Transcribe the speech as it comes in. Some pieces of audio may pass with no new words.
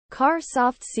Car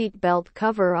soft seat belt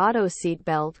cover. Auto seat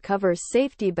belt covers.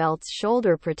 Safety belts.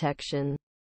 Shoulder protection.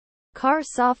 Car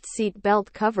soft seat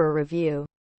belt cover review.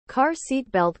 Car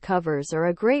seat belt covers are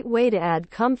a great way to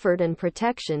add comfort and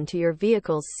protection to your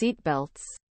vehicle's seat belts.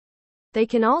 They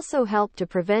can also help to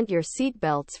prevent your seat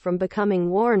belts from becoming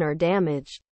worn or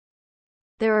damaged.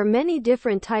 There are many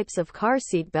different types of car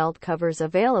seat belt covers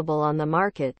available on the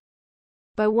market,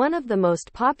 but one of the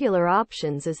most popular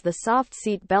options is the soft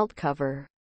seat belt cover.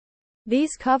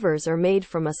 These covers are made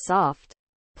from a soft,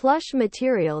 plush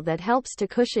material that helps to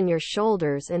cushion your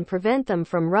shoulders and prevent them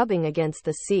from rubbing against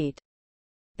the seat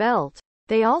belt.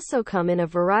 They also come in a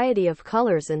variety of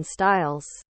colors and styles,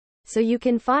 so you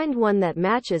can find one that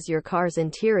matches your car's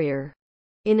interior.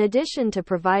 In addition to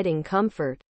providing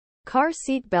comfort, car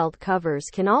seat belt covers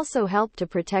can also help to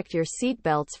protect your seat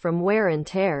belts from wear and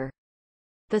tear.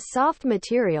 The soft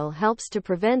material helps to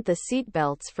prevent the seat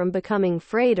belts from becoming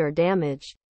frayed or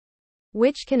damaged,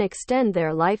 which can extend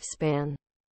their lifespan.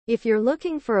 If you're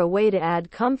looking for a way to add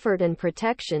comfort and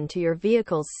protection to your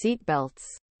vehicle's seat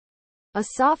belts, a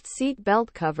soft seat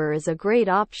belt cover is a great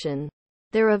option.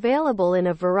 They're available in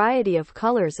a variety of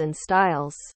colors and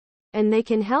styles, and they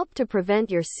can help to prevent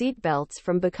your seat belts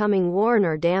from becoming worn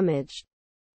or damaged.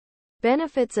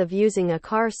 Benefits of using a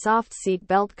car soft seat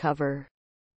belt cover.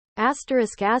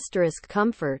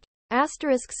 Comfort.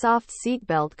 Soft seat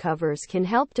belt covers can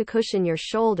help to cushion your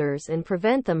shoulders and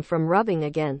prevent them from rubbing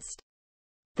against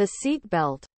the seat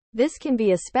belt. This can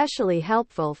be especially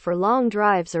helpful for long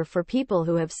drives or for people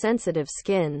who have sensitive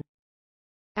skin.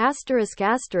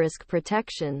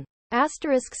 Protection.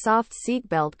 Soft seat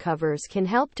belt covers can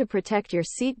help to protect your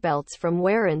seat belts from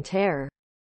wear and tear.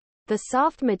 The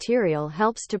soft material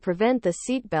helps to prevent the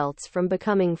seat belts from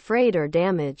becoming frayed or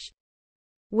damaged,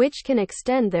 which can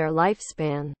extend their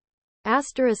lifespan.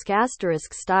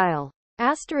 Style.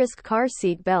 Car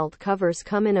seat belt covers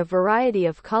come in a variety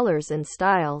of colors and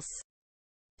styles,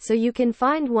 so you can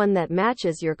find one that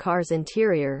matches your car's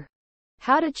interior.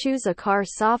 How to choose a car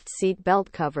soft seat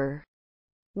belt cover.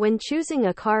 When choosing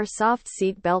a car soft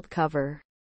seat belt cover,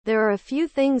 there are a few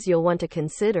things you'll want to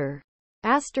consider.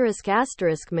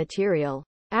 Material.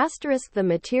 The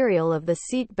material of the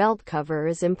seat belt cover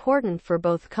is important for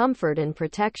both comfort and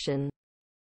protection.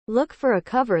 Look for a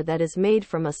cover that is made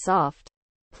from a soft,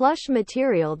 plush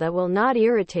material that will not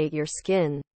irritate your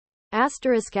skin.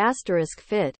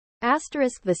 Fit.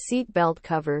 The seat belt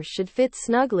cover should fit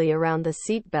snugly around the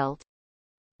seat belt,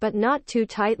 but not too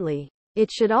tightly. It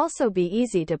should also be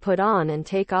easy to put on and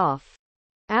take off.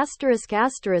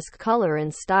 Color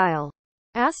and style.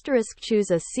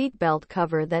 Choose a seat belt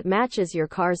cover that matches your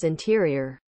car's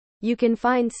interior. You can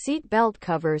find seat belt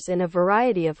covers in a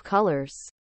variety of colors,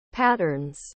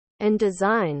 patterns, and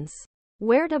designs.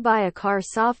 Where to buy a car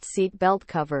soft seat belt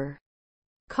cover.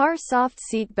 Car soft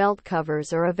seat belt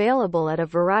covers are available at a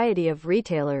variety of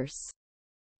retailers,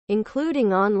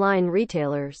 including online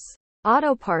retailers,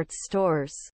 auto parts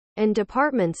stores, and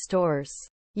department stores.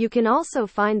 You can also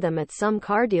find them at some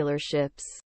car dealerships.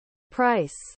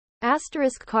 Price.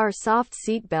 Car soft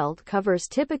seat belt covers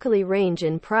typically range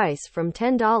in price from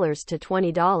 $10 to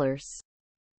 $20.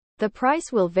 The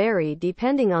price will vary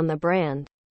depending on the brand,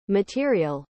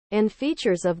 material, and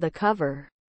features of the cover.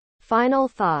 Final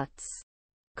thoughts.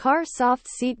 Car soft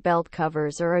seat belt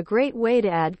covers are a great way to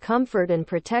add comfort and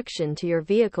protection to your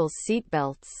vehicle's seat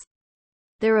belts.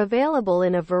 They're available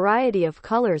in a variety of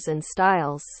colors and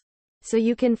styles, so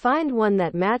you can find one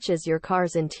that matches your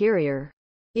car's interior.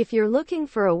 If you're looking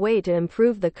for a way to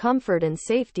improve the comfort and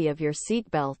safety of your seat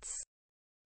belts,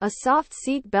 a soft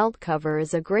seat belt cover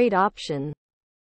is a great option.